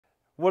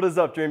What is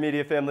up, Dream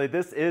Media family?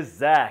 This is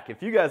Zach.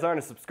 If you guys aren't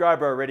a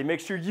subscriber already, make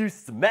sure you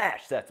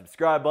smash that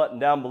subscribe button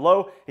down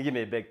below and give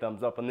me a big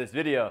thumbs up on this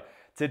video.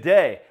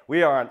 Today,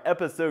 we are on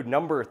episode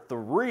number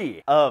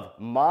 3 of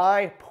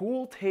my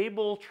pool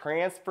table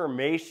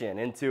transformation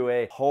into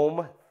a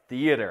home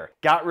theater.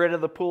 Got rid of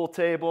the pool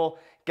table,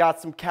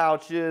 got some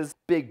couches,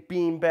 big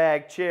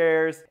beanbag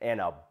chairs, and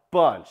a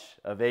bunch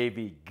of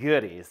AV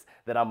goodies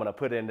that I'm gonna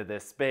put into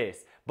this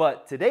space.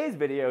 But today's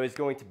video is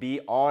going to be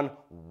on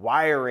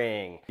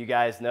wiring. You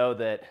guys know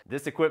that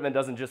this equipment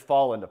doesn't just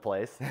fall into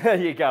place.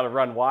 You gotta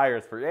run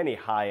wires for any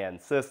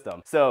high-end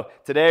system. So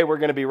today we're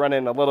gonna be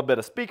running a little bit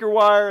of speaker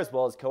wire as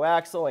well as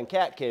coaxial and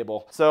cat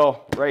cable.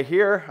 So right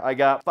here, I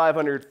got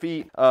 500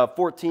 feet of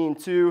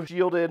 14.2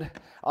 shielded,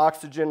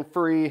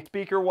 oxygen-free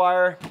speaker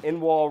wire,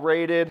 in-wall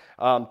rated,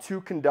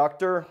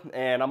 2-conductor,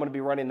 and I'm gonna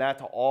be running that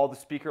to all the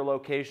speaker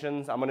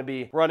locations. I'm gonna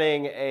be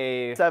running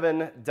a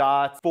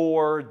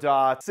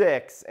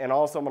 7.4.6, and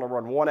also I'm gonna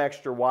run one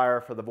extra wire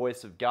for the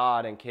voice of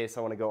God in case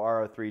I wanna go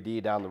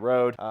RO3D down the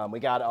road. We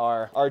got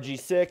our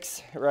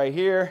RG6 right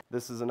here.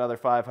 This is another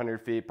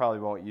 500 feet, probably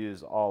won't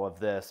use all of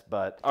this,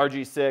 but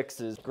RG6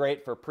 is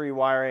great for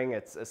pre-wiring.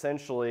 It's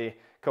essentially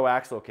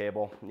coaxial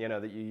cable, you know,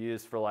 that you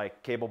use for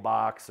like cable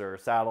box or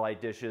satellite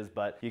dishes,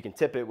 but you can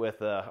tip it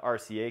with a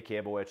RCA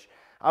cable, which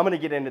I'm gonna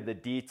get into the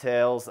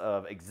details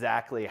of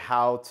exactly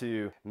how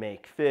to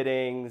make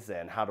fittings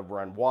and how to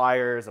run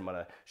wires. I'm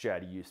gonna show you how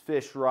to use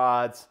fish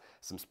rods,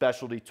 some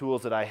specialty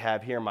tools that I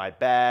have here in my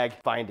bag,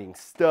 finding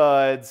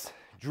studs,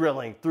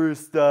 drilling through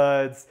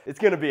studs. It's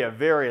gonna be a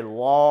very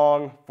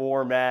long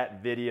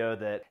format video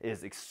that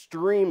is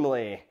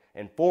extremely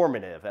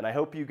informative, and I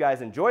hope you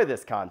guys enjoy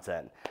this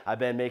content. I've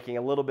been making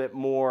a little bit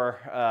more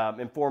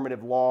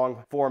informative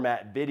long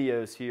format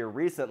videos here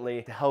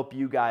recently to help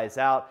you guys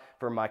out,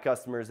 for my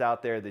customers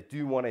out there that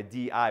do want to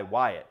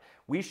DIY it.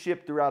 We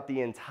ship throughout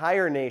the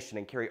entire nation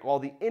and carry all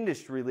the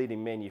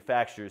industry-leading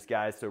manufacturers,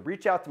 guys, so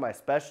reach out to my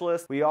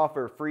specialist. We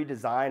offer free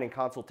design and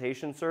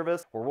consultation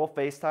service where we'll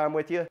FaceTime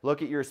with you,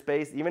 look at your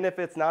space, even if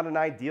it's not an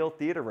ideal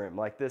theater room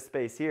like this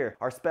space here.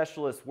 Our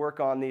specialists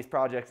work on these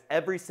projects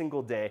every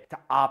single day to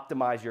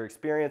optimize your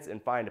experience and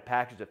find a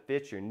package that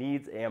fits your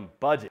needs and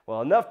budget.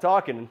 Well, enough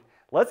talking.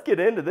 Let's get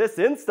into this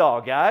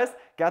install, guys.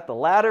 Got the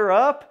ladder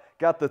up,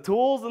 got the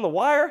tools and the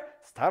wire.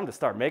 It's time to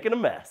start making a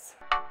mess.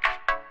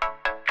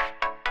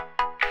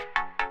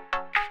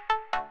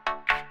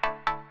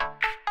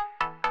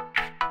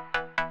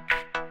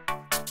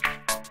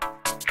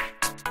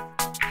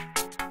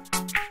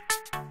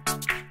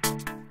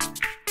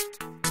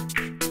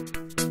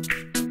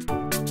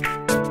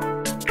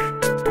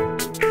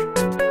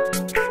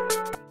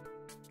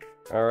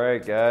 All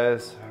right,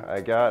 guys,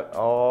 I got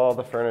all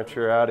the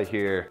furniture out of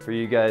here. For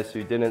you guys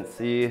who didn't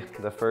see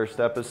the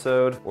first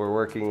episode, we're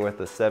working with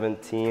a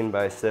 17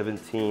 by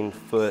 17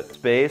 foot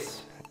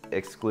space,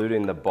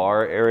 excluding the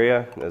bar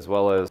area, as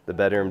well as the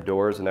bedroom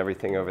doors and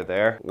everything over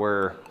there.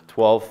 We're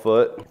 12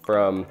 foot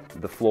from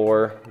the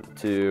floor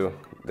to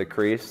the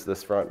crease,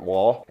 this front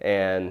wall,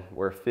 and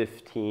we're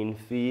 15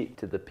 feet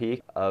to the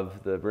peak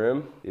of the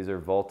room. These are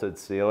vaulted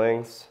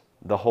ceilings.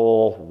 The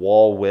whole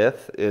wall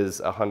width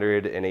is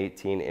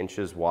 118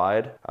 inches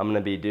wide. I'm gonna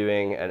be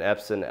doing an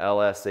Epson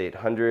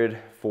LS800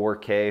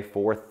 4K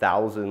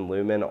 4000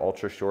 lumen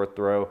ultra short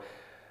throw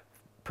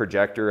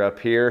projector up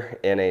here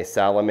in a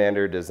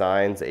Salamander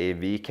Designs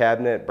AV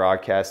cabinet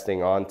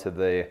broadcasting onto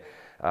the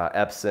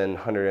Epson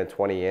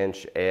 120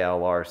 inch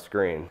ALR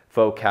screen.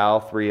 Focal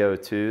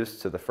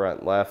 302s to the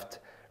front left,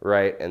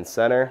 right, and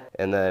center,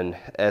 and then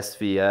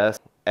SVS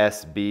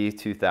SB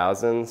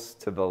 2000s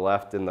to the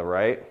left and the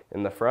right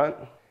in the front.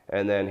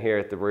 And then here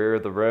at the rear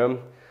of the room,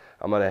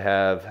 I'm gonna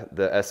have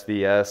the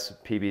SVS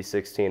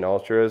PB16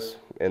 Ultras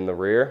in the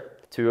rear,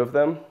 2 of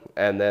them,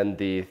 and then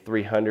the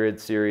 300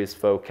 series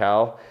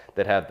Focal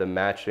that have the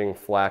matching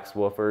flax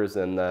woofers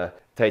and the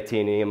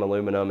titanium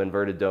aluminum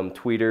inverted dome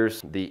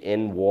tweeters, the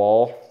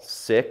in-wall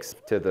 6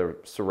 to the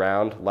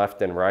surround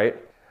left and right.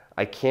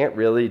 I can't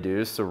really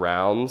do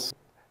surrounds,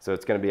 so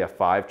it's gonna be a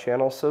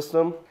 5-channel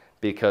system,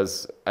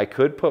 because I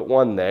could put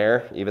one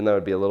there, even though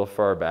it'd be a little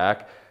far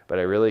back, but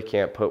I really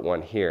can't put one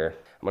here.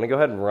 I'm gonna go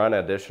ahead and run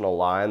additional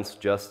lines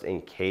just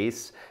in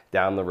case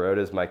down the road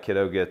as my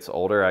kiddo gets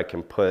older, I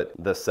can put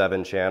the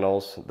 7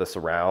 channels, the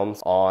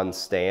surrounds, on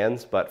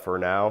stands, but for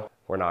now,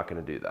 we're not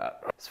gonna do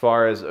that. As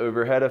far as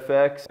overhead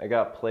effects, I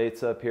got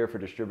plates up here for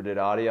distributed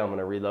audio. I'm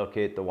gonna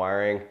relocate the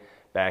wiring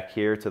back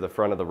here to the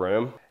front of the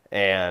room,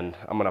 and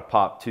I'm gonna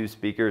pop 2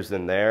 speakers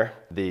in there,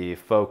 the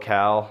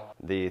Focal,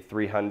 the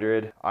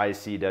 300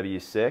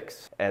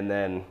 ICW6, and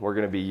then we're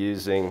gonna be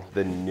using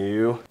the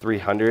new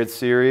 300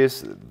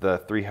 series, the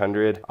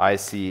 300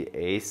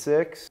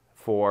 ICA6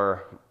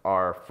 for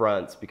our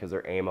fronts because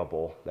they're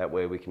aimable. That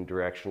way we can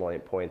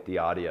directionally point the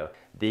audio.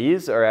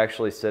 These are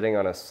actually sitting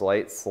on a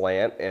slight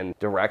slant, and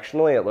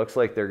directionally it looks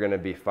like they're gonna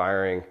be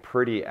firing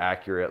pretty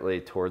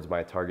accurately towards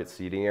my target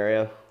seating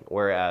area,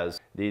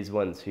 whereas these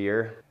ones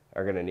here,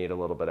 are gonna need a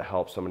little bit of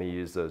help. So I'm gonna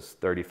use those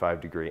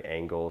 35-degree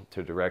angle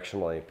to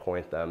directionally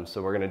point them.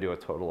 So we're gonna do a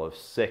total of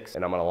 6,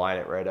 and I'm gonna line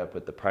it right up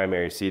with the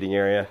primary seating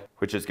area,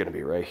 which is gonna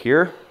be right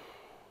here.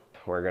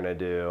 We're gonna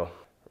do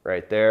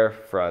right there,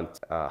 front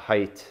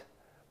height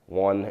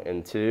 1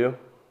 and 2,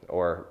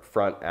 or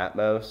front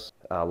Atmos,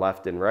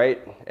 left and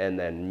right, and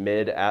then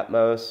mid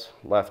Atmos,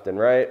 left and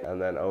right,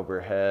 and then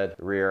overhead,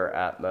 rear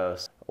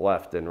Atmos,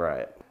 left and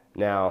right.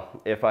 Now,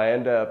 if I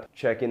end up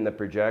checking the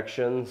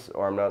projections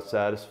or I'm not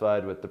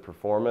satisfied with the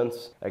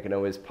performance, I can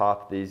always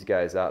pop these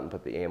guys out and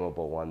put the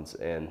aimable ones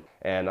in.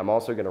 And I'm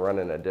also gonna run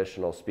an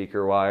additional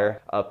speaker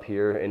wire up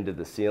here into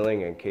the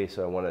ceiling in case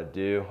I wanna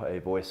do a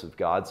Voice of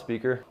God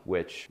speaker,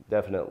 which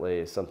definitely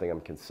is something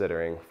I'm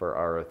considering for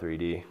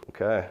RO3D.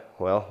 Okay,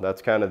 well,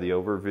 that's kind of the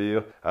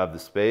overview of the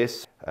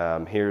space.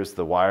 Here's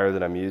the wire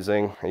that I'm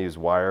using. I use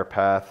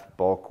WirePath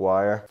bulk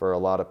wire for a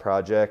lot of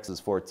projects. This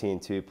is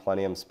 14.2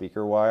 Plenum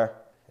speaker wire.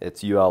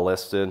 It's UL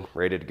listed,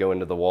 ready to go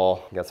into the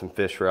wall. Got some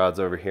fish rods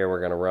over here. We're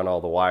gonna run all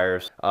the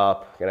wires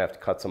up. Gonna have to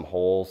cut some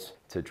holes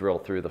to drill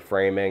through the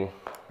framing,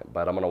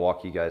 but I'm gonna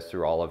walk you guys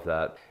through all of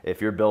that.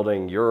 If you're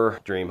building your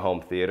dream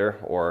home theater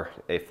or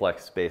a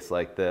flex space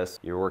like this,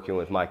 you're working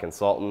with my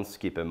consultants,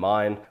 keep in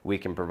mind, we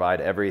can provide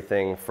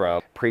everything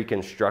from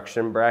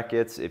pre-construction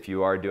brackets if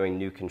you are doing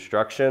new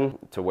construction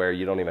to where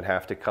you don't even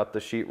have to cut the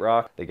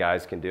sheetrock. The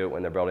guys can do it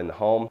when they're building the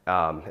home,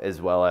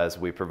 as well as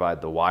we provide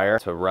the wire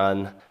to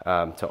run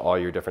to all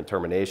your different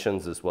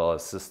terminations, as well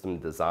as system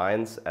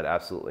designs at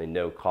absolutely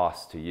no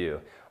cost to you.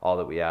 All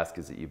that we ask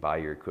is that you buy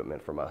your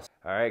equipment from us.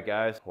 All right,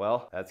 guys,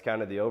 well, that's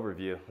kind of the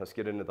overview. Let's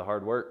get into the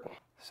hard work.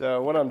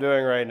 So what I'm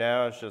doing right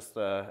now is just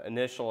an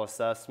initial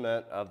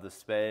assessment of the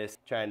space,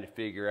 trying to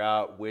figure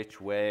out which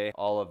way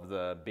all of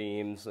the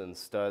beams and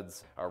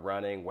studs are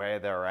running, where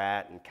they're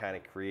at, and kind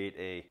of create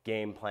a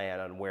game plan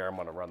on where I'm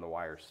gonna run the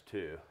wires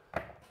to.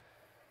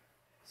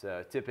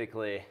 So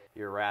typically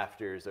your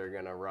rafters are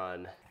gonna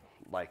run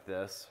like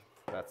this.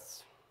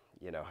 That's,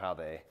 you know, how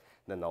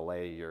then they'll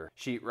lay your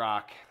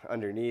sheetrock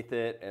underneath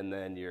it and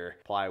then your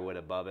plywood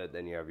above it.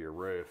 Then you have your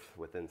roof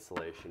with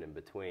insulation in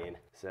between.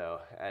 So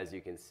as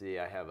you can see,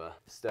 I have a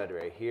stud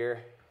right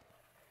here,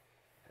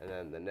 and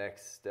then the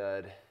next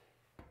stud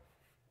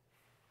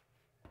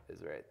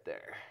is right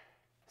there.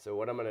 So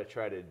what I'm gonna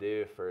try to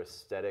do for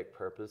aesthetic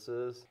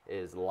purposes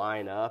is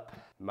line up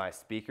my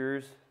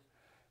speakers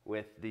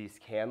with these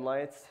can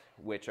lights,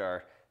 which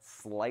are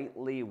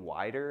slightly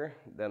wider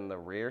than the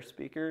rear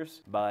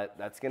speakers, but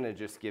that's gonna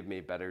just give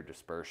me better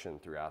dispersion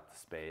throughout the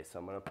space.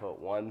 I'm gonna put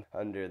one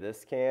under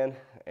this can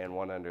and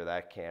one under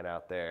that can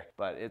out there,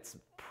 but it's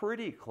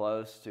pretty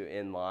close to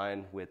in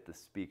line with the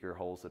speaker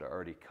holes that are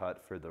already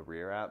cut for the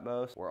rear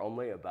Atmos. We're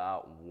only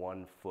about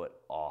 1 foot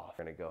off.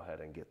 I'm gonna go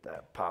ahead and get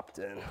that popped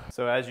in.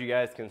 So as you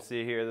guys can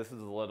see here, this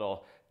is a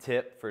little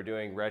tip for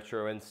doing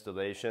retro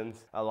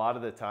installations. A lot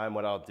of the time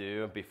what I'll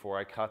do before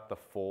I cut the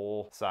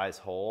full size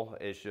hole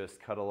is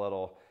just cut a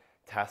little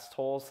test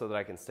hole so that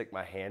I can stick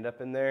my hand up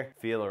in there,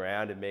 feel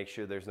around, and make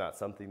sure there's not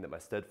something that my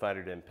stud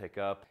finder didn't pick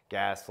up.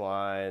 Gas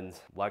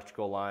lines,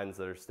 electrical lines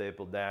that are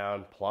stapled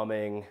down,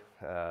 plumbing,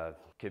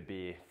 could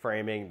be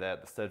framing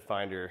that the stud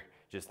finder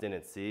just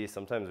didn't see.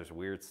 Sometimes there's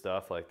weird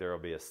stuff, like there will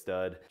be a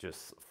stud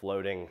just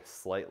floating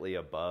slightly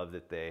above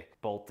that they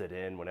bolted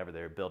in whenever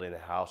they were building the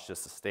house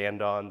just to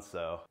stand on.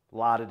 So a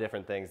lot of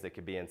different things that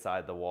could be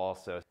inside the wall.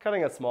 So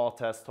cutting a small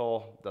test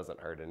hole doesn't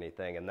hurt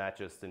anything, and that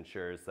just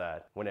ensures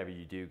that whenever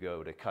you do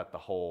go to cut the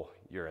hole,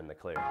 you're in the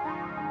clear.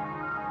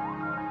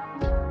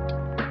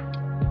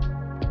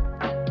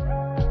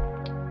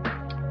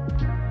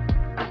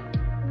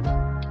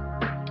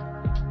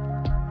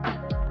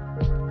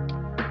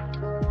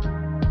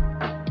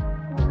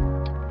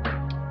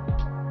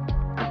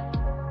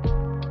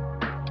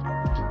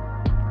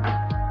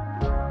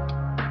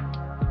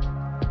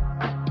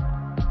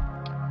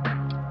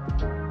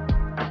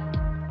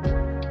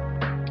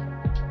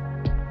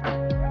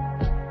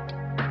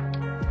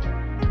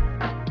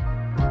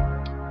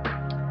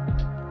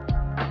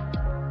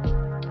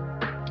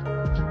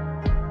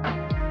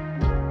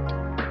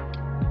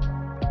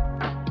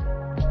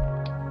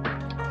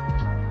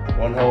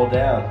 One hole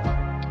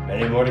down,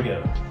 many more to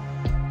go.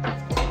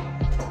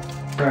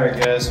 All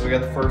right guys, so we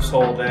got the first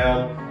hole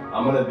down.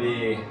 I'm gonna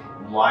be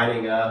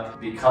lining up,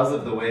 because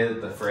of the way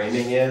that the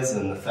framing is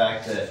and the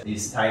fact that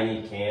these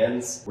tiny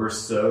cans were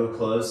so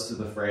close to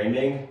the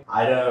framing,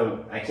 I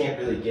can't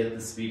really get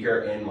the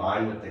speaker in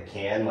line with the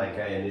can like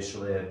I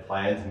initially had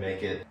planned to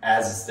make it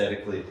as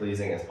aesthetically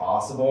pleasing as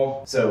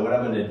possible. So what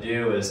I'm gonna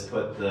do is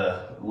put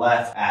the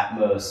left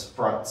Atmos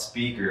front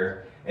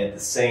speaker at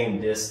the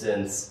same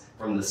distance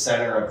from the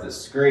center of the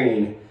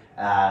screen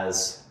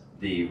as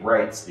the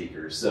right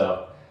speaker.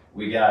 So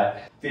we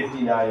got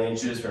 59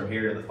 inches from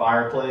here to the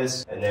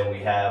fireplace, and then we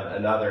have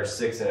another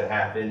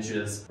 6.5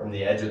 inches from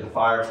the edge of the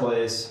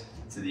fireplace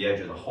to the edge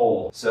of the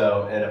hole.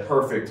 So in a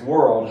perfect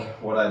world,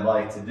 what I'd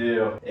like to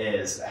do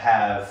is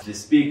have the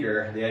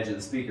speaker, the edge of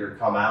the speaker,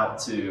 come out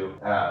to,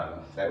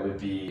 that would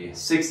be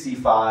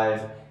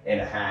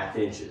 65.5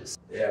 inches.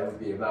 Yeah, it would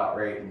be about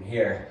right in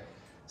here.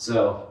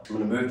 So I'm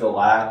gonna move the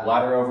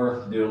ladder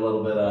over, do a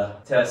little bit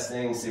of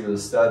testing, see where the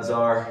studs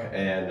are,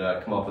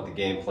 and come up with a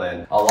game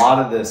plan. A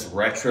lot of this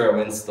retro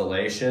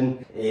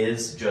installation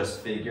is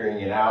just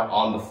figuring it out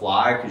on the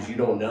fly because you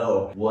don't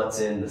know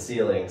what's in the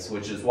ceilings,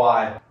 which is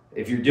why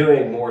if you're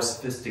doing more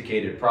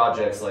sophisticated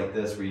projects like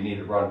this where you need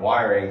to run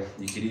wiring,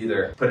 you could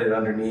either put it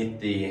underneath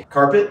the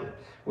carpet,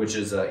 which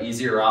is an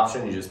easier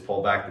option. You just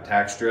pull back the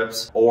tack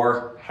strips,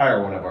 or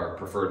hire one of our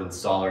preferred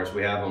installers.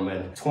 We have them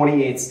in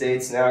 28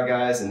 states now,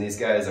 guys, and these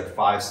guys are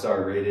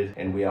 5-star rated,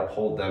 and we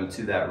uphold them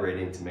to that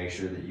rating to make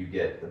sure that you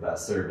get the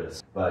best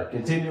service. But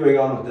continuing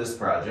on with this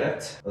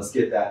project, let's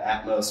get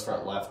that Atmos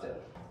front left in.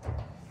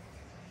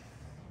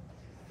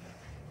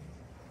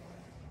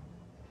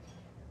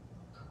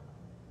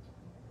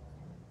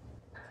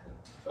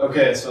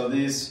 Okay, so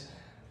these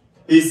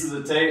pieces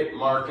of tape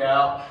mark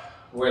out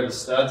where the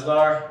studs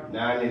are.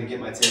 Now I need to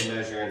get my tape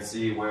measure and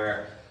see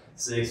where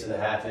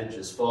 6.5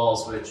 inches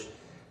falls, which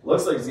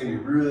looks like it's gonna be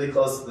really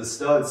close to the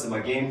stud. So my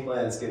game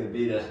plan is gonna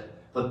be to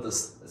put the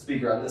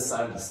speaker on this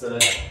side of the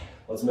stud.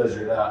 Let's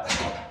measure it out.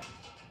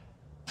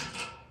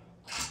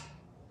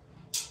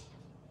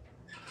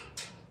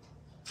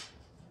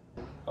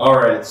 All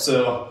right,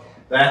 so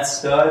that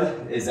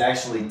stud is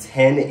actually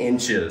 10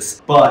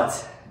 inches,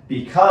 but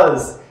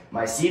because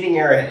my seating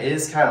area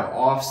is kind of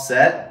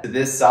offset to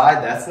this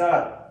side, that's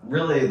not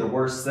really the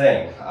worst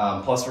thing.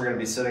 Plus we're gonna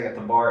be sitting at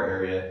the bar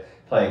area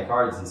playing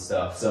cards and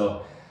stuff.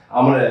 So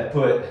I'm gonna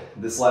put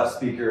this left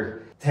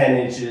speaker 10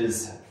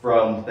 inches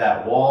from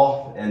that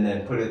wall and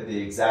then put it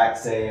the exact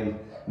same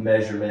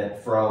measurement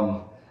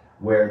from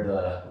where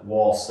the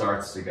wall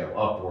starts to go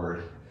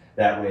upward.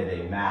 That way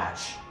they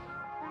match.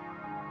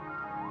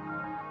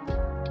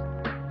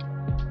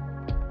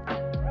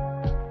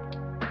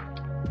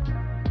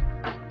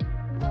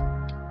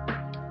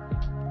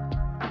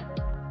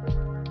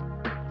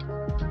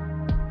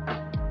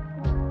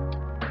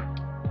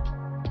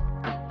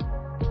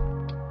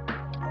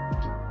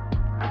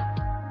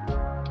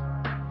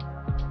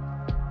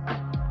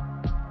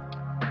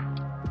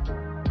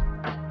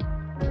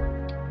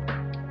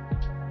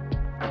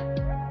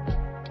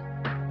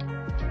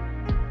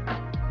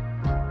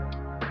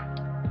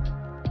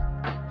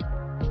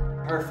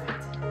 Perfect.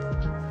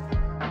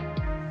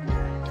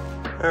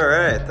 All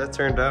right, that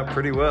turned out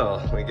pretty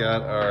well. We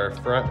got our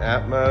front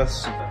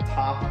Atmos,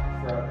 top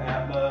front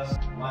Atmos,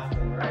 left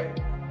and right,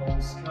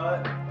 holes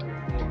cut,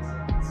 everything's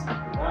looking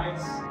super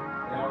nice.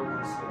 Now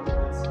we're just gonna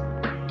put some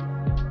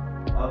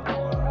heat up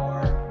on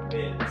our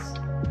mids.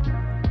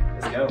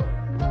 Let's go.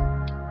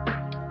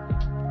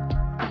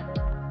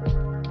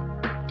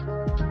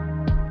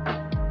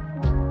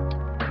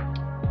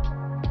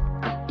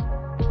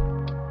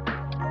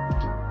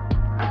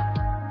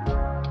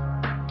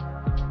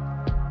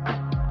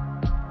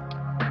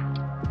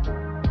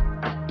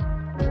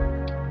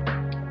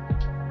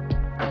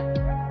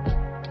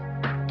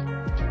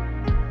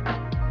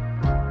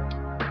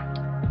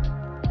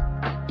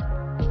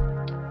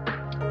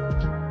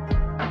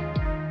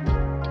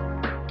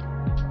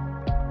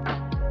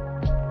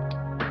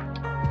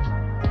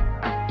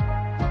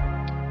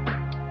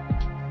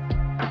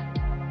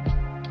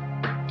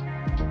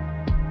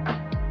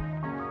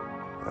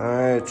 All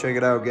right, check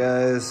it out,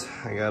 guys.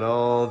 I got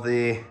all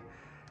the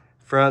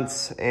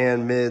fronts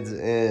and mids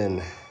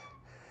in.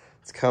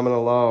 It's coming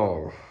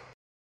along.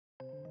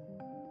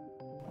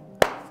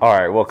 All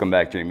right, welcome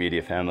back, Dream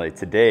Media family.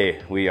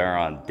 Today, we are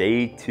on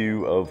day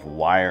 2 of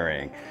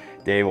wiring.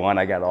 Day 1,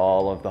 I got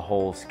all of the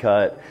holes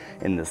cut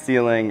in the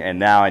ceiling, and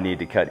now I need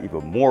to cut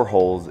even more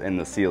holes in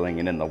the ceiling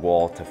and in the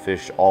wall to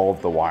fish all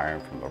of the wiring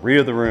from the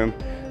rear of the room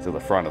to the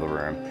front of the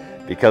room.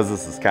 Because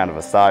this is kind of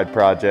a side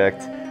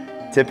project,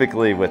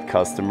 typically with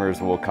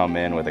customers, we'll come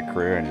in with a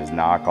crew and just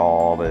knock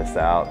all this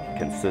out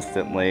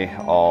consistently,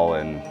 all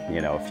in,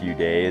 a few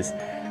days.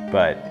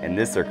 But in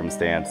this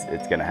circumstance,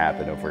 it's gonna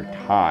happen over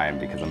time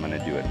because I'm gonna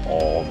do it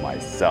all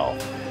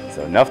myself.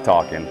 So enough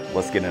talking,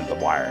 let's get into the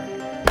wiring.